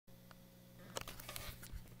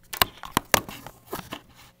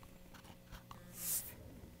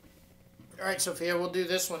All right, Sophia, we'll do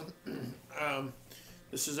this one.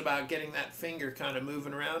 This is about getting that finger kind of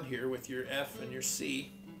moving around here with your F and your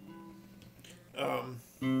C.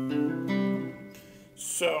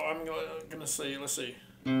 So I'm gonna say, let's see.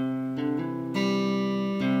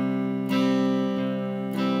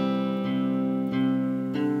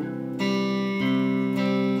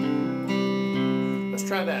 Let's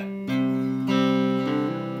try that.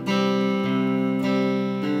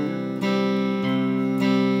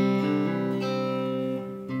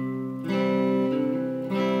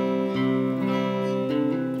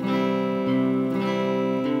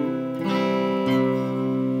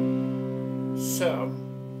 So,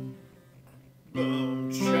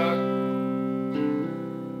 boom, chuck.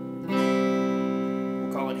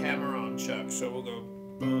 We'll call it hammer on chuck. So we'll go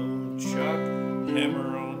boom, chuck,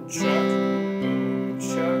 hammer on chuck, boom,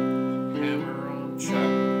 chuck, hammer on chuck,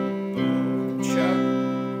 boom, chuck,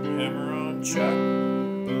 hammer on chuck,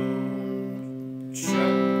 boom, chuck,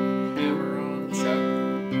 hammer on chuck.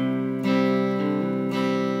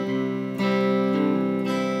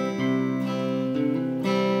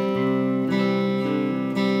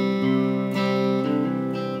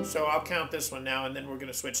 So I'll count this one now, and then we're going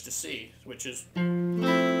to switch to C, which is... And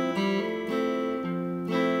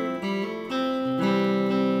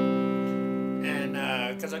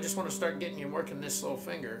because I just want to start getting you working this little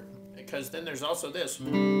finger, because then there's also this.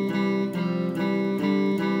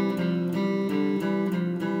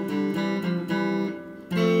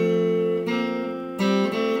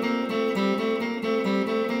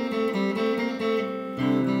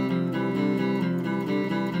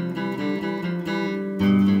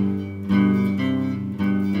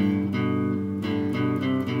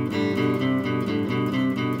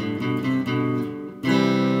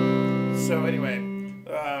 So anyway,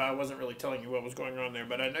 I wasn't really telling you what was going on there,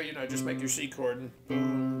 but I know you know, just make your C chord and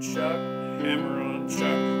boom, chuck, hammer on chuck,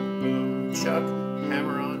 boom, chuck,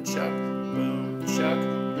 hammer on chuck, boom, chuck,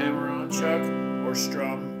 hammer on chuck, or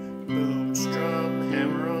strum, boom, strum,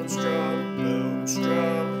 hammer on strum, boom,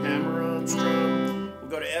 strum, hammer on strum. We'll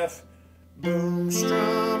go to F, boom,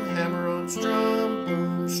 strum, hammer on strum,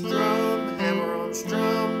 boom, strum, hammer on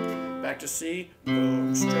strum. Back to C,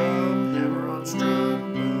 boom, strum, hammer on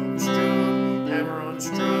strum, boom, strum, hammer on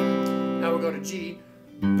strum. Now we'll go to G,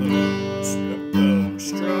 boom, boom,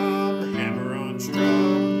 strum, hammer on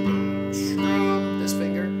strum, boom, strum. This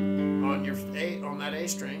finger on your on that A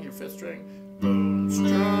string, your fifth string, boom,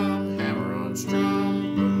 strum, hammer on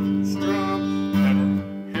strum, boom,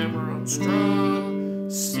 strum, hammer on strum.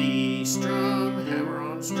 C strum, hammer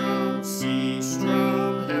on strum, C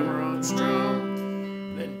strum, hammer on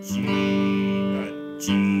strum. Then G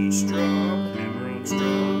strum, hammer on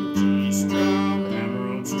strum, G strum, hammer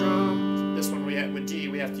on strum. This one we have with G,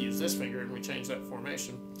 we have to use this finger, and we change that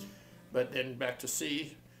formation. But then back to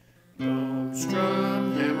C, boom,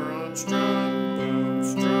 strum, hammer on strum, boom,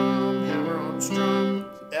 strum, hammer on strum.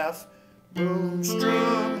 F, boom,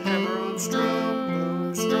 strum, hammer on strum,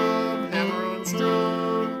 boom, strum, hammer on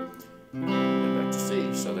strum. And back to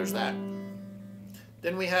C. So there's that.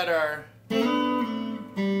 Then we had our...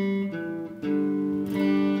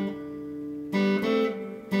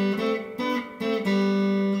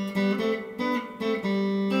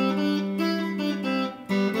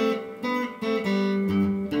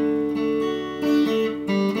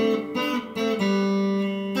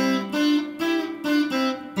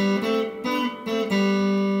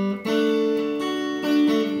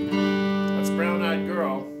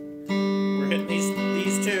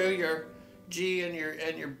 These two, your G and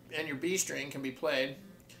your B string, can be played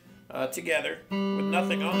together with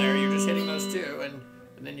nothing on there. You're just hitting those two, and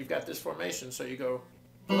then you've got this formation. So you go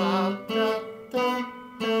blah, da, da,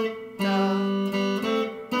 da, da.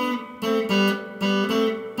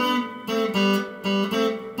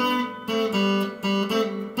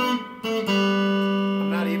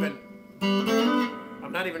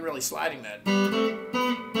 I'm not even really sliding that.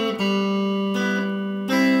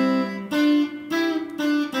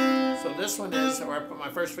 This one is where I put my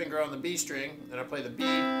first finger on the B string, and I play the B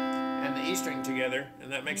and the E string together,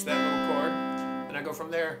 and that makes that little chord. And I go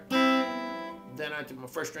from there. Then I do my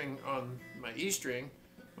first string on my E string,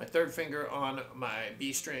 my third finger on my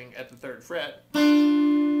B string at the 3rd fret,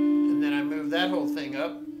 and then I move that whole thing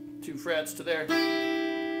up 2 frets to there,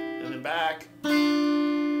 and then back,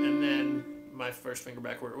 and then my first finger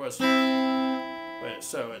back where it was. But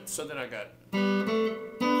so then I got.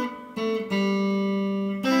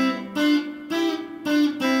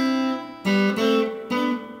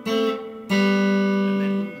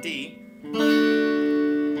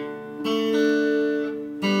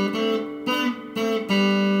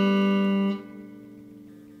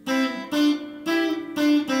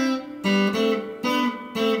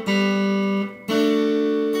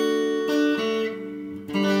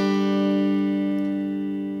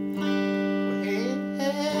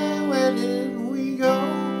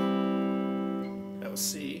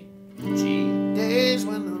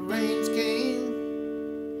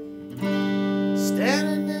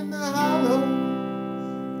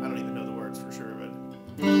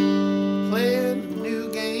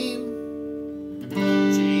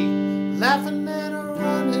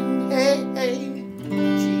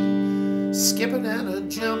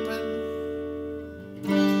 jumping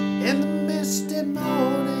in the misty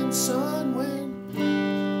morning sun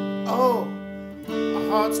when, oh, my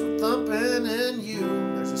hearts were thumping and you,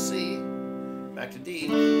 there's a C, back to D,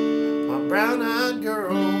 my brown-eyed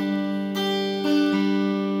girl.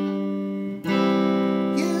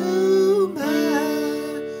 You,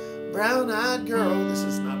 my brown-eyed girl. This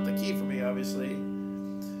is not the key for me, obviously.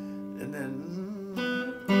 And then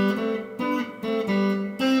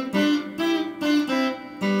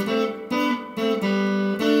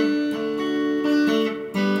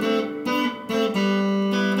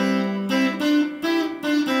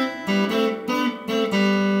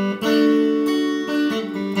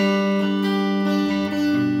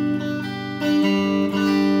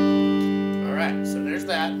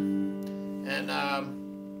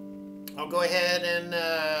I'll go ahead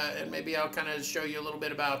and maybe I'll kind of show you a little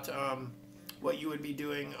bit about what you would be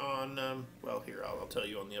doing on, well, here, I'll tell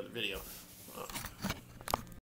you on the other video.